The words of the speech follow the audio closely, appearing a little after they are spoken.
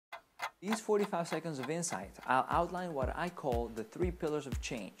These 45 seconds of insight, I'll outline what I call the 3 pillars of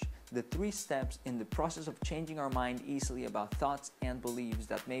change, the 3 steps in the process of changing our mind easily about thoughts and beliefs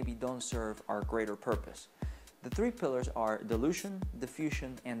that maybe don't serve our greater purpose. The 3 pillars are delusion,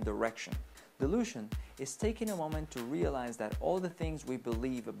 diffusion, and direction. Delusion is taking a moment to realize that all the things we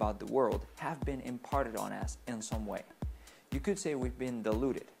believe about the world have been imparted on us in some way. You could say we've been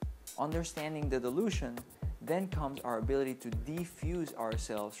deluded. Understanding the delusion, then comes our ability to defuse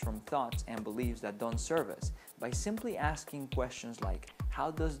ourselves from thoughts and beliefs that don't serve us by simply asking questions like,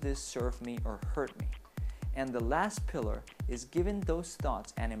 how does this serve me or hurt me? And the last pillar is giving those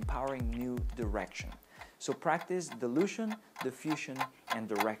thoughts an empowering new direction. So practice delusion, diffusion, and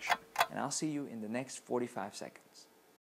direction. And I'll see you in the next 45 seconds.